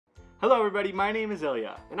Hello everybody, my name is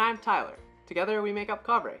Ilya. And I'm Tyler. Together we make up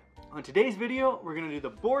Kovray. On today's video, we're going to do the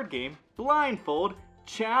Board Game Blindfold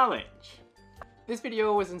Challenge. This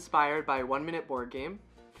video was inspired by 1 Minute Board Game.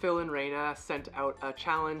 Phil and Raina sent out a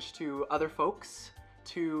challenge to other folks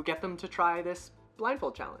to get them to try this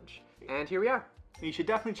blindfold challenge. And here we are. You should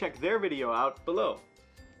definitely check their video out below.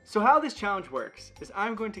 So how this challenge works is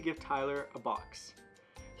I'm going to give Tyler a box.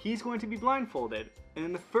 He's going to be blindfolded, and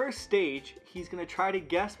in the first stage, he's going to try to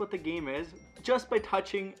guess what the game is just by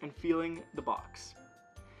touching and feeling the box.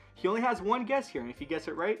 He only has one guess here, and if he gets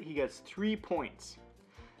it right, he gets 3 points.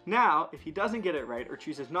 Now, if he doesn't get it right or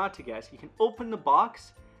chooses not to guess, he can open the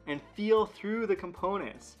box and feel through the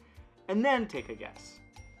components, and then take a guess.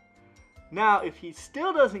 Now, if he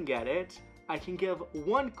still doesn't get it, I can give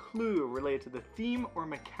one clue related to the theme or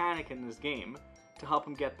mechanic in this game to help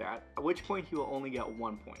him get that, at which point he will only get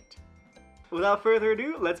 1 point. Without further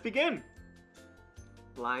ado, let's begin.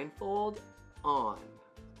 Blindfold on.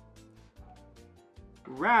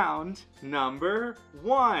 Round number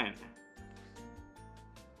 1.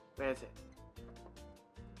 Where is it?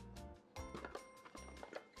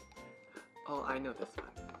 Oh, I know this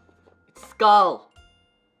one. It's skull.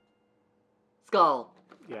 Skull.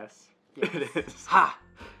 Yes, Yes. it is. Ha!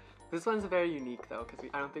 This one's very unique though, because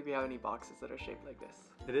I don't think we have any boxes that are shaped like this.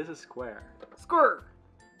 It is a square. Squirr!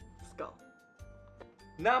 Skull.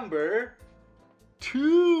 Number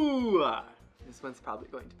 2. This one's probably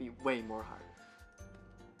going to be way more hard.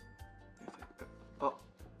 Oh.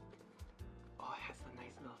 Oh, it has a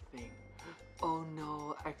nice little thing. Oh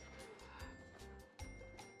no, I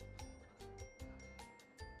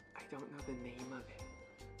don't know the name of it.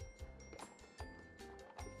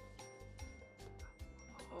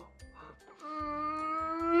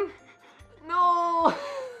 No!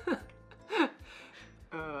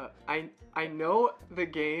 I know the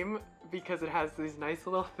game because it has these nice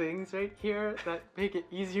little things right here that make it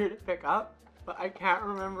easier to pick up, but I can't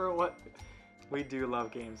remember what. We do love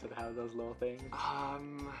games that have those little things.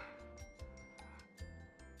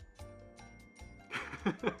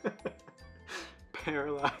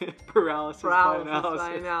 Paralysis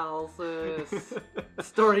by analysis.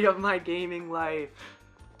 Story of my gaming life.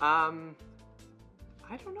 I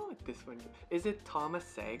don't know what this one is. It Thomas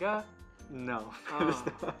Sega? No. Oh.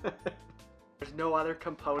 There's no other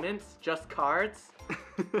components, just cards?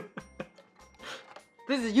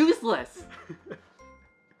 This is useless! I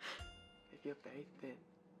feel very thin.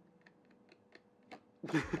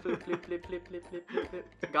 Flip, flip, flip, flip, flip, flip, flip,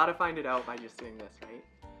 flip. Gotta find it out by just doing this, right?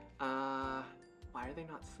 Why are they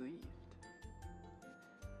not sleeved?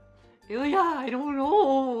 Ilya, I don't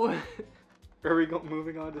know! Are we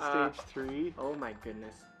moving on to stage 3? Oh my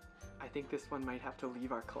goodness. I think this one might have to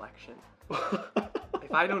leave our collection.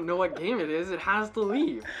 If I don't know what game it is, it has to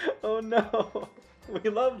leave. Oh no. We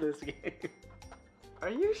love this game. Are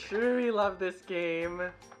you sure we love this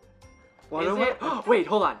game? Well, is it? Wait,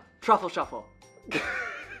 hold on. Truffle Shuffle.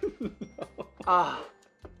 No. Ah.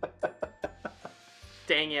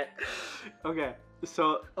 Dang it. Okay,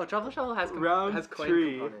 so oh, Truffle Shuffle has round coin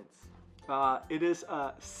 3. components. It is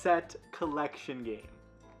a set collection game.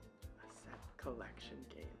 A set collection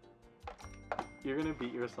game. You're gonna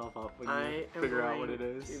beat yourself up when you figure out what it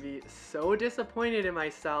is. I'm going to be so disappointed in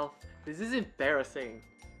myself. This is embarrassing.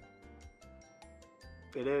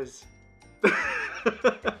 It is.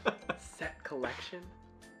 Set collection?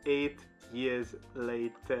 8 years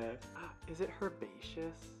later. Is it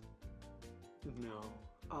herbaceous? No.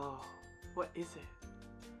 Oh, what is it?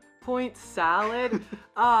 Point salad?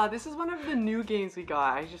 This is one of the new games we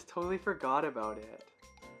got. I just totally forgot about it.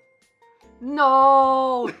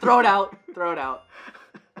 No! Throw it out. Throw it out.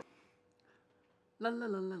 La la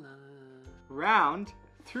la la la. Round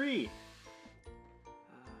 3.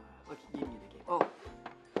 Look, give me the game. Oh.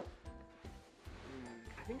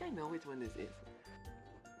 I think I know which one this is.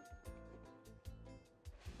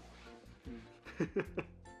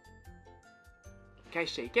 Can I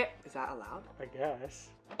shake it? Is that allowed? I guess.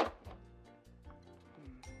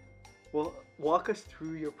 Well, walk us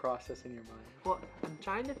through your process in your mind. Well, I'm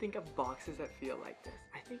trying to think of boxes that feel like this.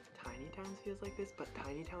 I think Tiny Towns feels like this, but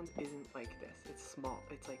Tiny Towns isn't like this. It's small.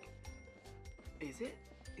 It's like, is it?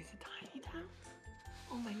 Is it Tiny Towns?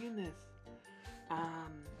 Oh my goodness.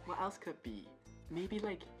 What else could it be? Maybe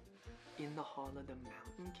like In the Hall of the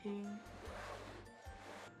Mountain King?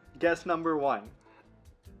 Guess number 1.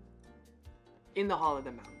 In the Hall of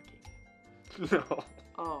the Mountain King. No.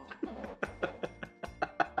 Oh.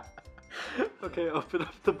 Okay, open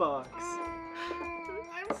up the box.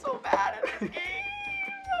 I'm so bad at this game.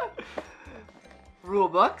 Rule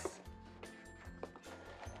books.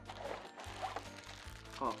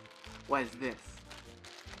 Oh, what is this?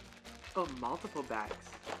 Oh, multiple bags.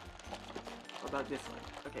 What about this one?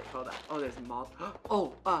 Okay, hold on. Oh, there's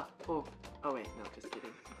oh, wait, no, just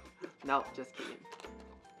kidding. No, just kidding.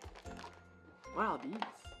 What are these?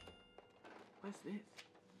 What is this?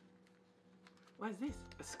 What is this?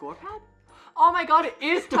 A score pad? Oh my god, it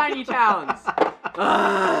is Tiny Towns!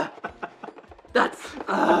 That's...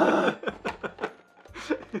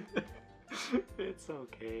 It's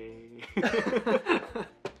okay.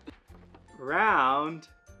 Round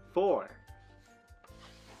 4.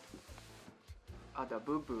 Oh, the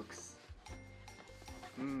boo books.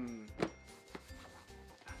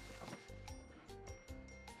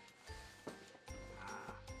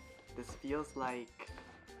 This feels like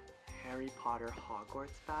Harry Potter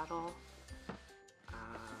Hogwarts battle.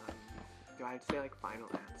 Do I have to say like final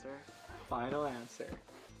answer? Final answer.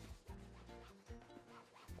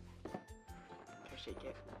 Can I shake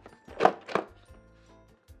it?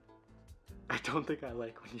 I don't think I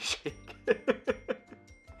like when you shake.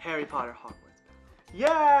 Harry Potter Hogwarts battle.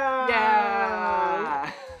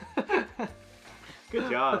 Yeah! Yeah! Good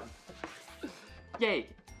job. Yay!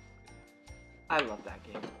 I love that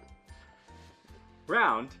game.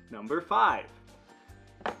 Round number 5.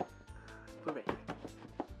 Hooray.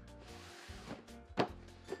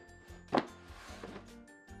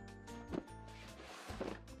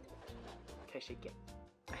 Can I shake it?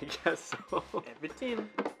 I guess so. Everything.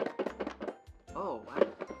 Oh, wow.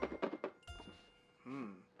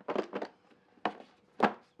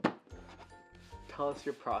 Tell us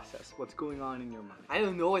your process. What's going on in your mind? I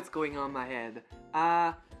don't know what's going on in my head.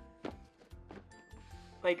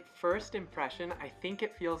 Like first impression, I think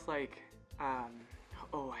it feels like,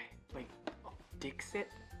 Dixit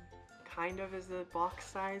kind of is the box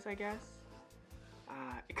size, I guess.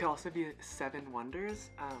 It could also be 7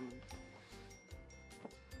 Wonders.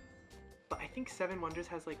 But I think 7 Wonders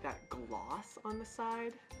has like that gloss on the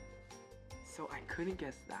side. So I couldn't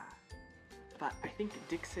guess that. But I think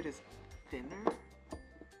Dixit is thinner.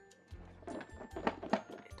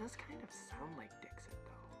 It does kind of sound like Dixit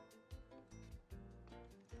though.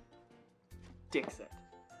 Dixit.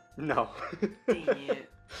 No. Dang it.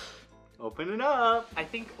 Open it up. I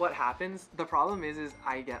think what happens, the problem is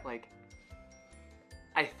I get like,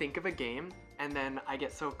 I think of a game and then I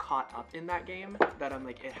get so caught up in that game that I'm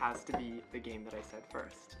like, it has to be the game that I said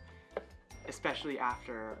first. Especially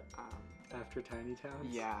after, After Tiny Towns?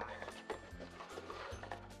 yeah.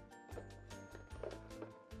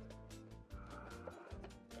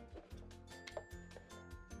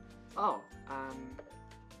 Oh,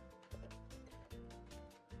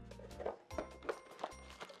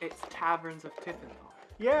 it's Taverns of Tiefenthal.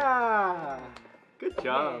 Yeah! Good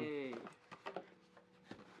job. Yay.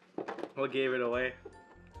 What gave it away?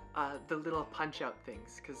 The little punch out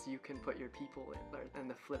things, because you can put your people in, and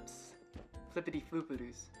the flippity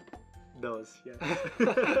floopadoos. Those,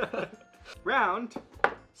 yeah. Round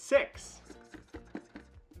 6.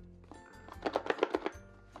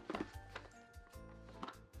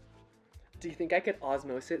 Do you think I could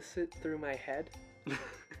osmosis it through my head?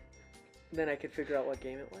 Then I could figure out what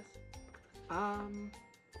game it was?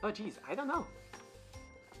 Oh geez, I don't know.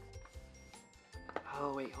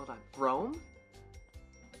 Oh wait, hold on. Rome?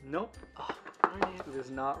 Nope. Oh, darn it. It is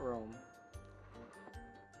not Rome.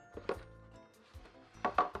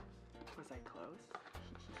 Was I close?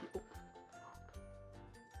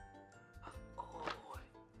 Oh, hold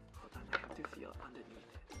on, I have to feel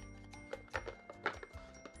underneath it.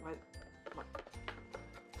 What?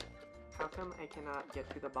 How come I cannot get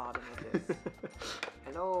to the bottom of this?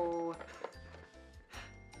 Hello?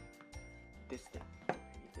 This thing. I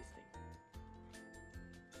need this thing.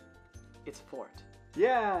 It's fort.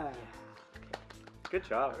 Yeah! Okay. Good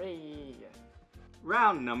job. Hooray!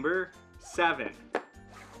 Round number 7.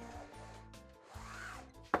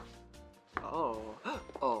 Oh.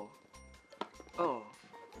 Oh. Oh.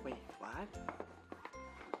 Wait, what?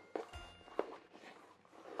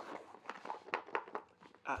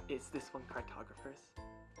 Is this one cartographers?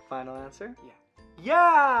 Final answer? Yeah.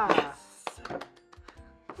 Yeah! Yes!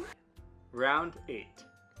 Round 8.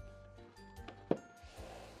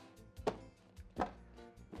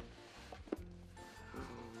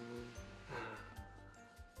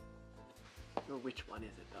 Oh, which one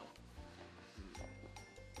is it though?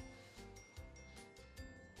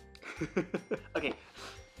 Okay.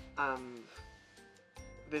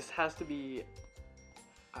 This has to be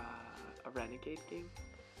a renegade game.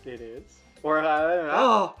 It is. Or I don't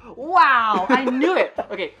know. Oh, wow! I knew it!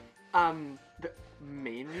 Okay, the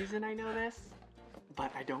main reason I know this,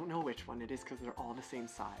 but I don't know which one it is because they're all the same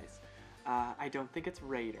size. I don't think it's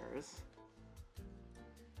Raiders.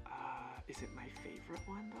 Is it my favorite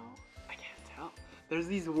one though? I can't tell. There's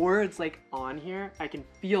these words like on here. I can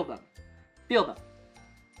feel them. Feel them.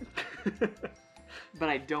 But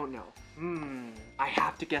I don't know. I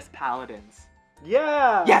have to guess paladins.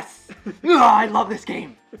 Yeah! Yes! Ugh, I love this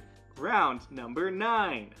game. Round number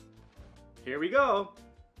 9. Here we go.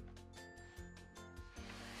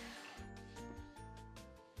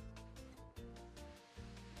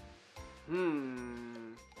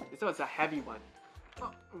 So it's a heavy one.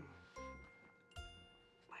 Oh.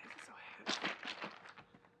 Why is it so heavy?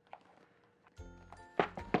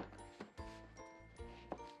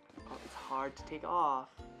 Oh, it's hard to take off.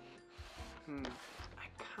 I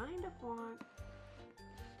kind of want...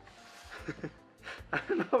 I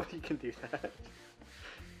don't know if you can do that.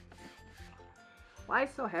 Why is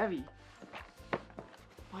it so heavy?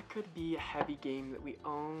 What could be a heavy game that we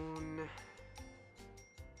own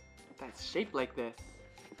that's shaped like this?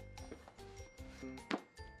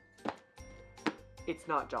 It's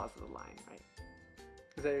not Jaws of the Lion, right?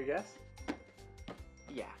 Is that your guess?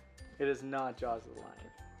 Yeah. It is not Jaws of the Lion.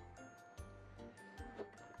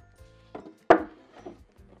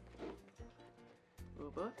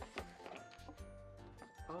 Blue books?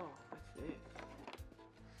 Oh, what's this?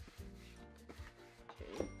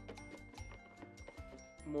 Okay.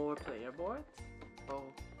 More player boards?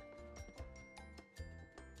 Oh.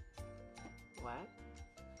 What?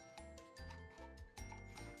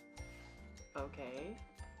 Okay.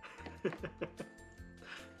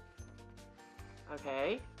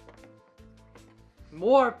 Okay.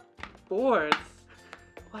 More boards?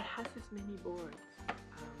 What has this many boards?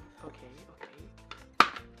 Okay.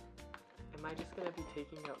 Am I just gonna be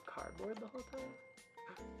taking out cardboard the whole time?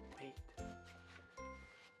 Wait.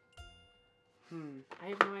 I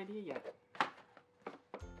have no idea yet.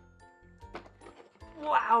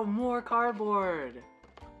 Wow, more cardboard!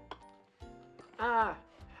 Ah,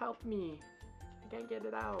 help me. I can't get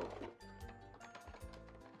it out.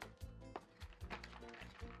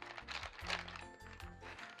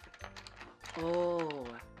 Oh.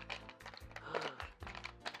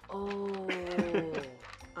 Oh.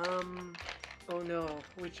 Oh no.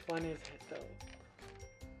 Which one is it though?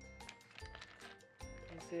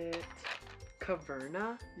 Is it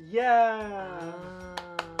Caverna? Yeah!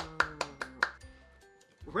 Oh.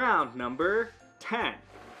 Round number 10.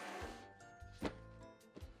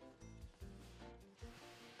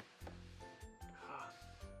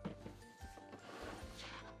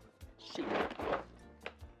 Shit.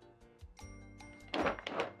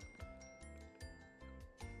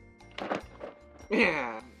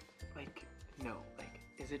 Yeah.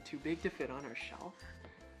 Is it too big to fit on our shelf?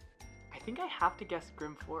 I think I have to guess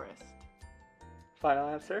Grim Forest. Final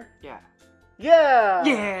answer? Yeah. Yeah!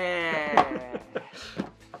 Yeah!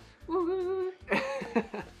 Woo-hoo.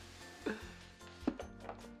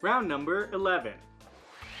 Round number 11.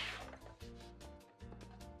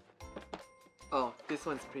 Oh, this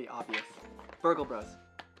one's pretty obvious. Burgle Bros.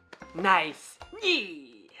 Nice!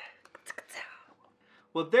 Yee!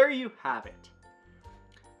 Well, there you have it.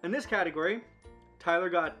 In this category, Tyler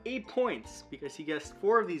got 8 points because he guessed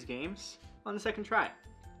 4 of these games on the second try.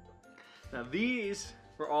 Now these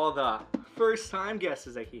were all the first time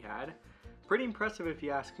guesses that he had. Pretty impressive if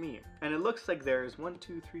you ask me. And it looks like there's 1,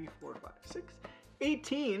 2, 3, 4, 5, 6,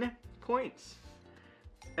 18 points.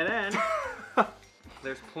 And then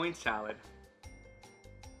there's Point Salad.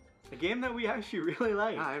 A game that we actually really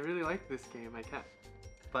like. Yeah, I really like this game. I can't.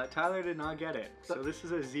 But Tyler did not get it. So this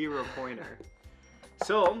is a 0 pointer.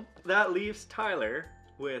 So that leaves Tyler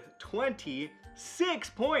with 26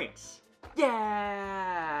 points.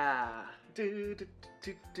 Yeah!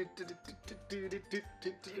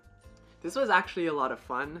 This was actually a lot of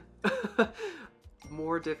fun.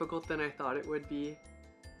 More difficult than I thought it would be.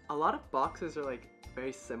 A lot of boxes are like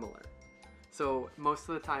very similar. So most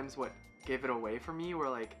of the times what gave it away for me were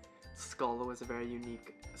like Skull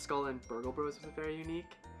and Burgle Bros was very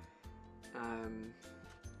unique.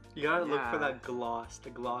 You gotta look for that gloss, the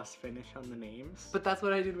gloss finish on the names. But that's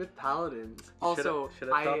what I did with Paladins. Also, should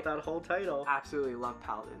have thought that whole title. Absolutely love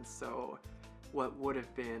Paladins, so what would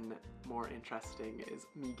have been more interesting is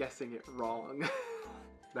me guessing it wrong.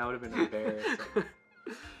 That would have been embarrassing.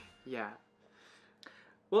 Yeah.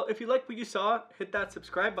 Well, if you like what you saw, hit that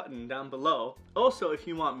subscribe button down below. Also, if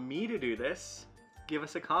you want me to do this, give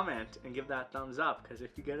us a comment and give that thumbs up, because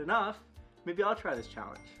if you get enough, maybe I'll try this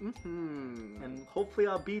challenge. And hopefully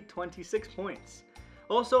I'll beat 26 points.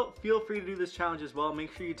 Also, feel free to do this challenge as well.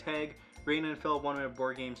 Make sure you tag Raina and Phil, one of my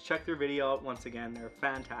board games. Check their video out once again. They're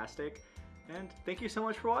fantastic. And thank you so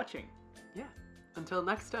much for watching. Yeah. Until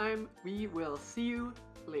next time, we will see you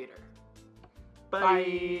later. Bye.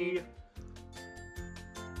 Bye.